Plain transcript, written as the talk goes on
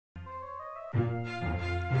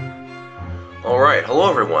Alright, hello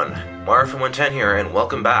everyone, Mario from 110 here, and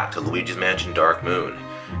welcome back to Luigi's Mansion Dark Moon.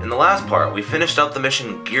 In the last part, we finished up the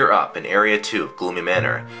mission Gear Up in Area 2 of Gloomy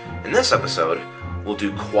Manor. In this episode, we'll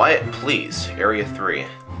do Quiet Please, Area 3.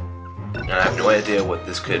 And I have no idea what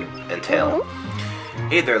this could entail.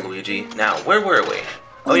 Hey there, Luigi. Now, where were we?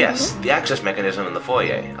 Oh yes, the access mechanism in the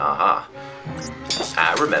foyer. Aha.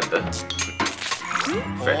 I remember.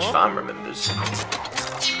 French Farm remembers.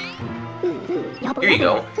 Here you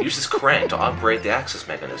go. Use this crank to operate the access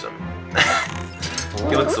mechanism.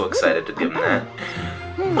 He looks so excited to give him that.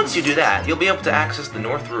 Once you do that, you'll be able to access the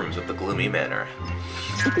north rooms of the Gloomy Manor.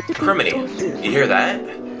 Criminy, you hear that?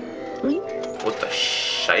 What the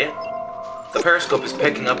shit? The periscope is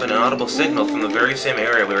picking up an inaudible signal from the very same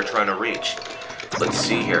area we were trying to reach. Let's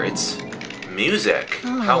see here, it's music.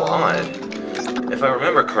 How odd. If I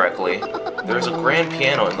remember correctly, there's a grand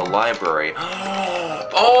piano in the library.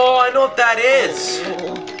 Oh, I know what that is!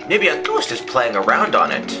 Maybe a ghost is playing around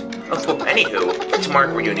on it. Oh, anywho, let's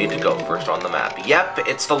mark where you need to go first on the map. Yep,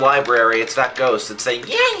 it's the library, it's that ghost. It's a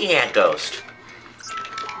yeah ghost.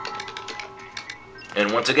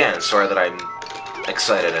 And once again, sorry that I'm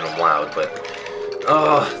excited and loud, but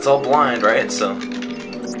oh, it's all blind, right? So,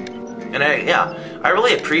 and I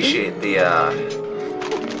really appreciate the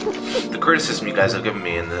criticism you guys have given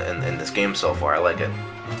me in this game so far. I like it.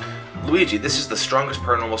 Luigi, this is the strongest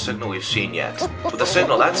paranormal signal we've seen yet. With a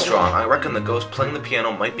signal that strong, I reckon the ghost playing the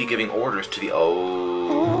piano might be giving orders to the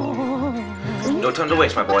No time to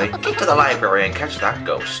waste, my boy. Get to the library and catch that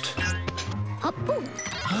ghost.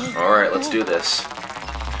 Alright, let's do this.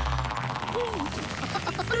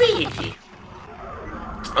 Luigi.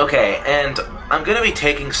 Okay, and I'm gonna be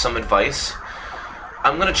taking some advice.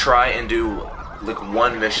 I'm gonna try and do like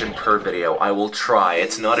one mission per video. I will try.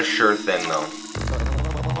 It's not a sure thing though.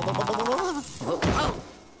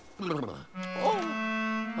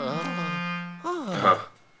 Huh.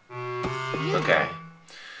 Okay.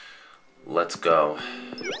 Let's go.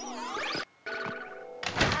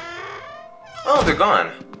 Oh, they're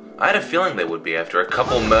gone. I had a feeling they would be after a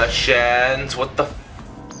couple missions. What the f—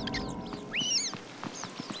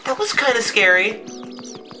 That was kind of scary.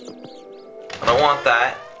 I don't want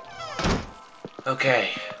that.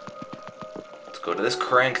 Okay. Let's go to this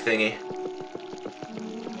crank thingy.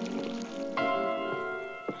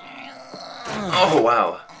 Oh,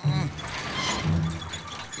 wow.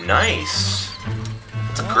 Nice.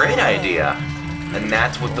 That's a great idea. And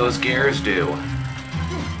that's what those gears do.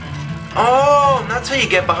 Oh, that's how you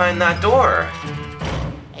get behind that door.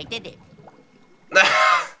 I did it.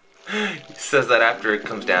 He says that after it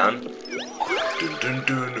comes down. Dun dun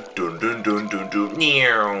dun dun dun dun dun dun.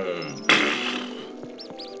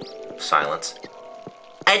 Silence.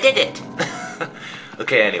 I did it.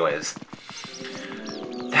 Okay, anyways.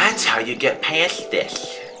 That's how you get past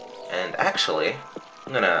this. And actually,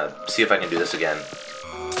 I'm gonna see if I can do this again.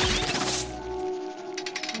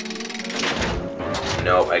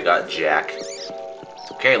 Nope, I got Jack.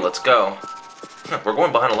 Okay, let's go. We're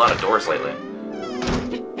going behind a lot of doors lately.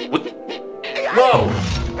 What? Whoa!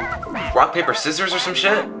 Rock, paper, scissors or some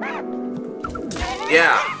shit?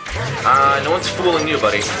 Yeah. No one's fooling you,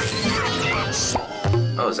 buddy.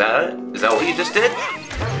 Oh, is that it? Is that what you just did?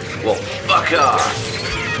 Well, fuck off.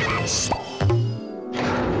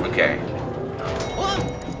 Okay.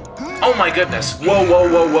 Oh my goodness! Whoa, whoa,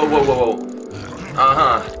 whoa, whoa, whoa, whoa, whoa.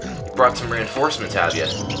 Uh-huh. Brought some reinforcements, have you?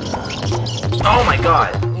 Oh my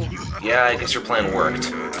god! Yeah, I guess your plan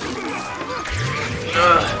worked.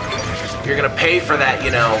 You're gonna pay for that,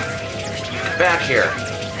 you know. Get back here.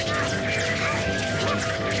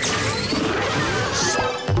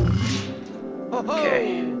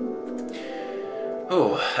 Okay.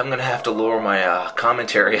 Ooh, I'm gonna have to lower my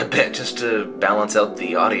commentary a bit just to balance out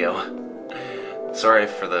the audio. Sorry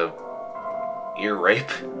for the ear rape.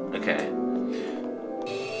 Okay.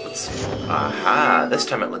 Let's see. Aha! This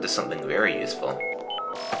time it led to something very useful.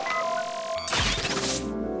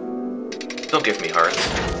 Don't give me hearts.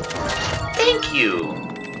 Thank you!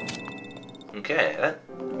 Okay, that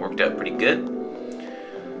worked out pretty good.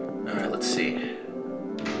 Alright, let's see.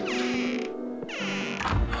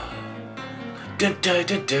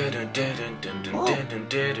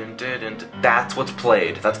 That's what's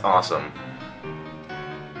played. That's awesome.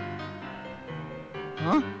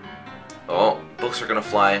 Huh? Oh, books are gonna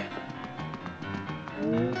fly.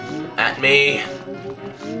 At me!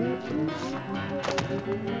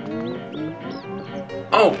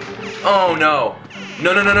 Oh! Oh no!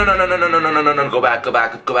 No, no, no, no, no, no, no, no, no, no, no, no, no, go back, go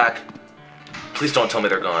back, go back. Please don't tell me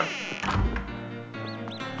they're gone.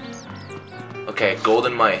 Okay,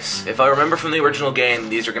 golden mice. If I remember from the original game,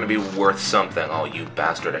 these are gonna be worth something. Oh, you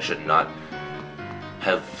bastard, I should not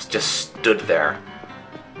have just stood there.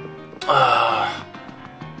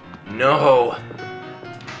 No.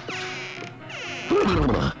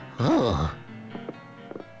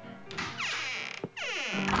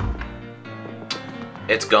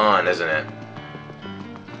 It's gone, isn't it?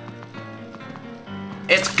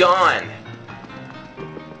 It's gone!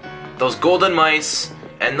 Those golden mice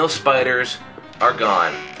and those spiders are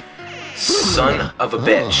gone. Son of a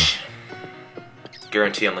bitch.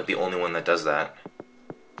 Guarantee I'm like the only one that does that.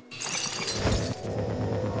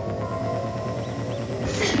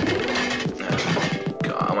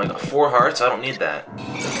 God, oh my god, 4 hearts? I don't need that.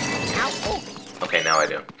 Okay, now I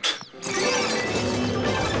do.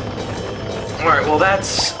 Alright, well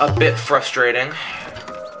that's a bit frustrating,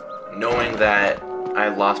 knowing that I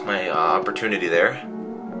lost my opportunity there.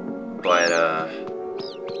 But,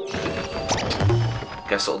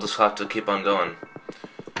 guess I'll just have to keep on going.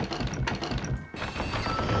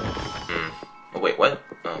 Oh, wait, what?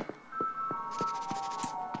 Oh.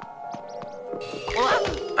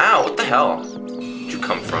 Ow, what the hell? Where'd you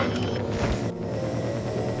come from?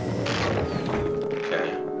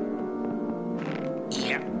 Okay.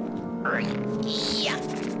 Yeah.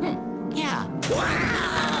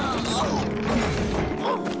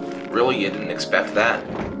 Really? You didn't expect that?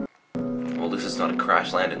 Well, at least it's not a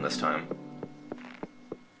crash landing this time.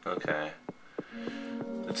 Okay.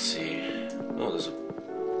 Let's see. Oh, there's a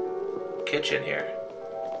kitchen here.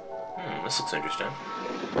 This looks interesting.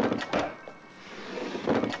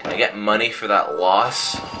 Can I get money for that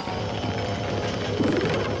loss?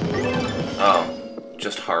 Oh,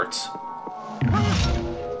 just hearts.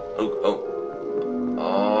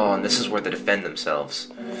 Oh, and this is where they defend themselves.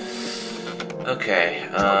 Okay,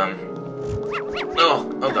 oh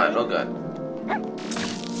god.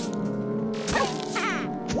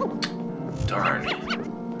 Darn.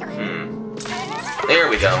 There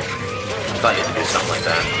we go. I thought you had to do something like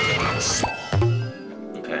that.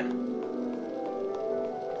 Okay.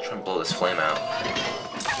 Try and blow this flame out.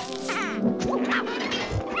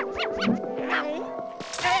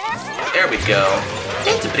 There we go.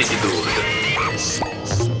 It's pretty good.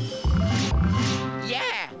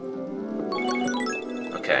 Yeah.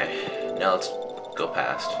 Okay, now let's go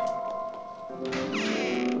past.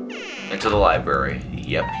 Into the library.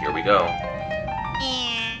 Yep, here we go.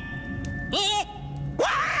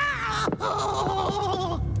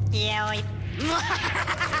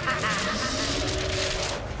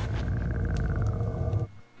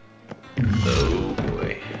 Oh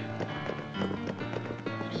boy.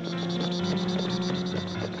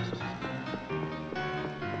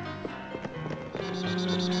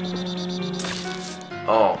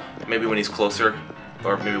 Oh, maybe when he's closer,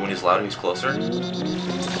 or maybe when he's louder, he's closer.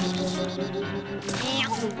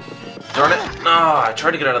 Darn it! Ah, I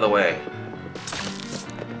tried to get out of the way.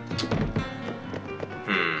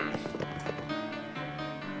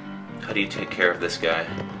 How do you take care of this guy?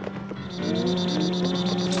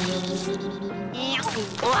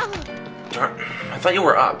 Darn, I thought you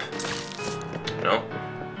were up. No.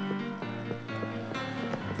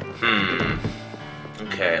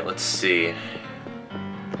 Okay, let's see.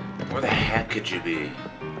 Where the heck could you be?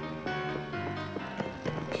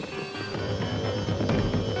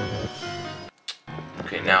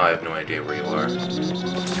 Okay, now I have no idea where you are.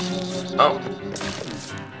 Oh.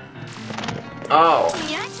 Oh.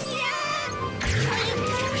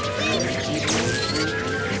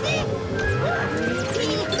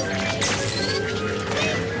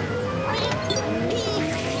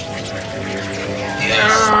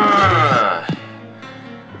 Yeah.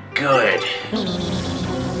 Good.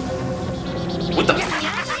 What the?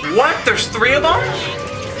 What? There's 3 of them?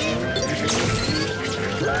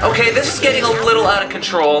 Okay, this is getting a little out of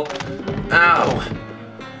control. Ow.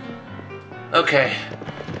 Okay.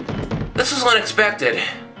 This was unexpected.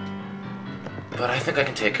 But I think I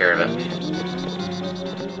can take care of it.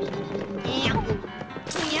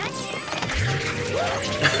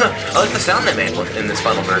 I like the sound they made in this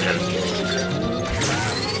final version.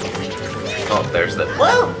 Oh, there's the...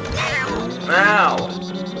 Whoa! Ow!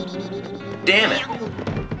 Damn it!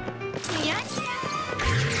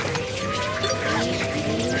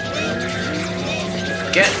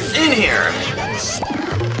 Get in here!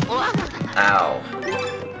 Ow.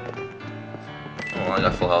 Oh, I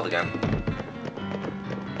got full health again.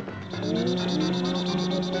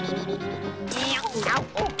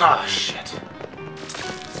 Oh, shit.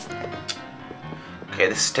 Okay,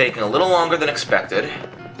 this is taking a little longer than expected.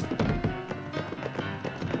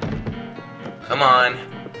 Come on.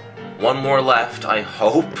 1 more left, I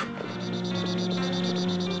hope.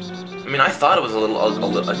 I mean, I thought it was a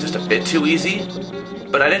little just a bit too easy,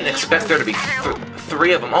 but I didn't expect there to be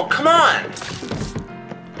 3 of them. Oh, come on!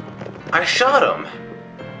 I shot him!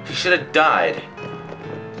 He should have died.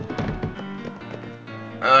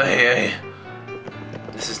 Hey.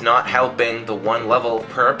 This is not helping the one level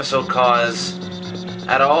per episode cause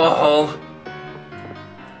at all.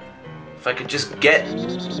 If I could just get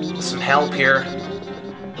some help here.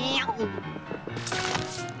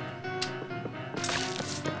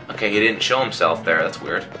 Okay, he didn't show himself there, that's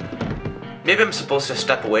weird. Maybe I'm supposed to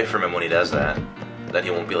step away from him when he does that. Then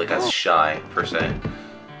he won't be like as shy, per se.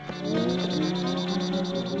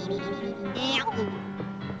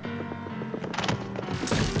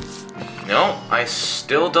 No, I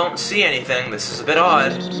still don't see anything. This is a bit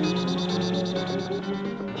odd.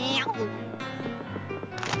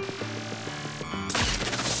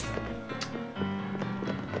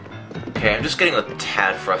 Okay, I'm just getting a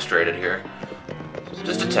tad frustrated here.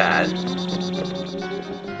 Just a tad.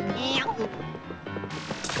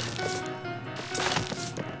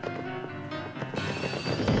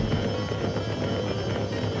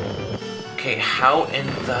 Okay, how in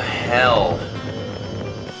the hell?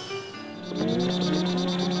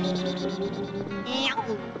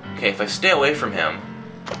 Okay, if I stay away from him,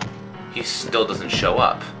 he still doesn't show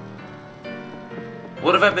up.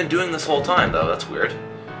 What have I been doing this whole time, though? That's weird.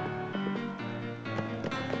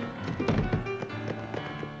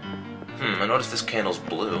 I noticed this candle's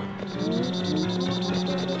blue.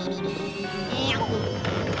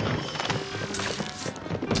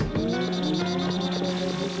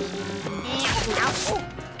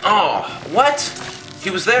 Oh, what? He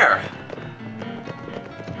was there.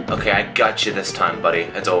 Okay, I got you this time, buddy.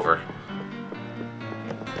 It's over.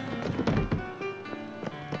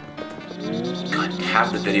 God,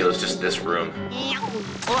 half the video is just this room.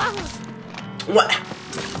 What?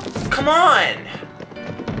 Come on!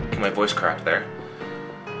 Okay, my voice cracked there.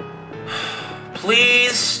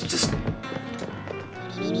 Please, just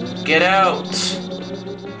get out.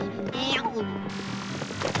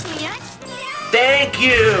 Thank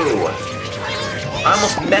you! I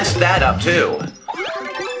almost messed that up, too.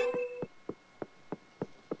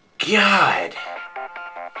 God.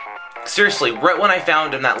 Seriously, right when I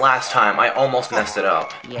found him that last time, I almost messed it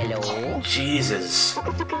up. Yellow. Jesus.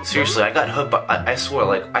 Seriously, I got hit by... I swear,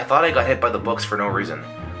 like, I thought I got hit by the books for no reason.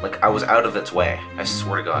 Like, I was out of its way. I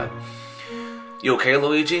swear to God. You okay,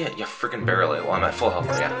 Luigi? Yeah, freaking barely. Well, I'm at full health,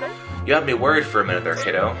 yeah. You had me worried for a minute there,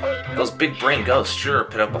 kiddo. Those big brain ghosts sure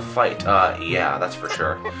put up a fight. Yeah, that's for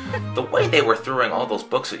sure. The way they were throwing all those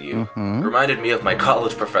books at you reminded me of my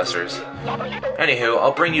college professors. Anywho,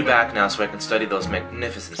 I'll bring you back now so I can study those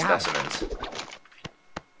magnificent specimens.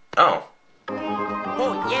 Oh.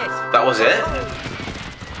 Oh, yes. That was it?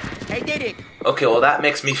 I did it. Okay, well that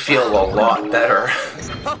makes me feel a lot better.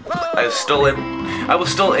 I was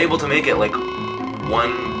still able to make it like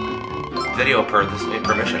one video per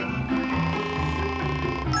mission.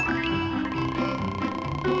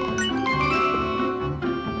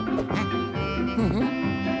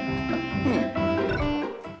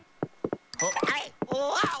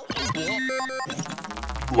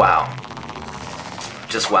 Wow.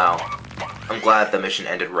 Just wow. I'm glad the mission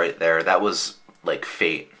ended right there. That was like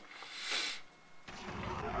fate.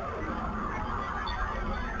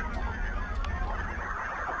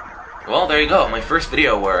 Well, there you go. My first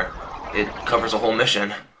video where it covers a whole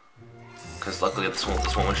mission. Because luckily this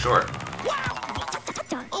one was short.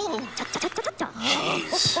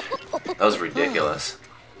 Jeez. That was ridiculous.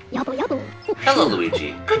 Hello,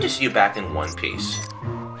 Luigi. Good to see you back in one piece.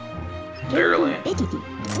 Barely.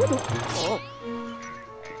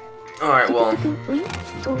 Alright, well,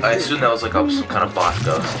 I assume that was like some kind of boss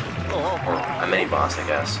ghost. Or a mini-boss, I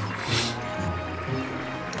guess.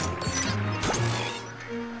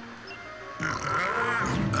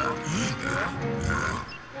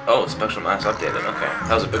 Oh, Spectral Mass updated, okay.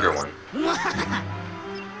 That was a bigger one.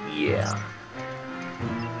 Yeah.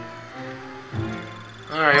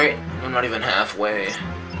 Alright, I'm not even halfway.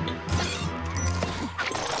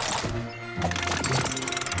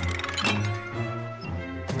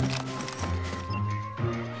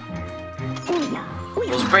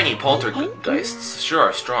 Those brainy poltergeists sure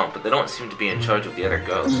are strong, but they don't seem to be in charge of the other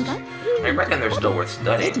ghosts. I reckon they're still worth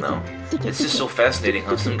studying, though. It's just so fascinating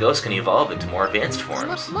how some ghosts can evolve into more advanced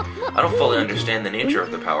forms. I don't fully understand the nature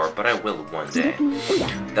of their power, but I will one day.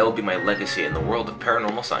 That will be my legacy in the world of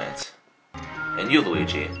paranormal science. And you,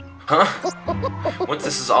 Luigi. Huh? Once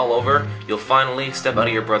this is all over, you'll finally step out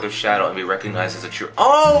of your brother's shadow and be recognized as a true—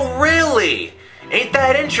 Oh, really? Ain't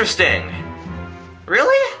that interesting?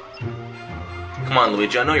 Really? Come on,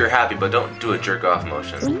 Luigi, I know you're happy, but don't do a jerk-off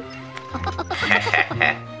motion.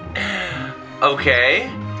 Okay.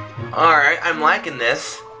 Alright, I'm liking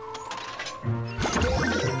this.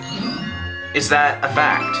 Is that a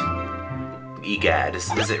fact? Egad,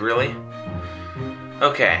 is it really?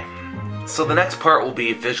 Okay, so the next part will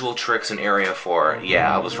be visual tricks in Area 4.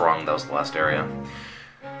 Yeah, I was wrong, that was the last area.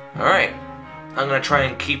 Alright, I'm gonna try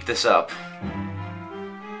and keep this up.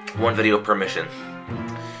 One video per mission.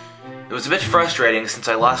 It was a bit frustrating since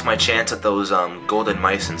I lost my chance at those golden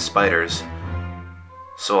mice and spiders.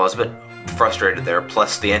 So I was a bit frustrated there,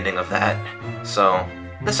 plus the ending of that. So,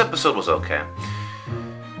 this episode was okay.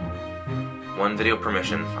 One video per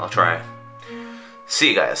mission, I'll try. See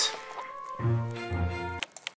you guys.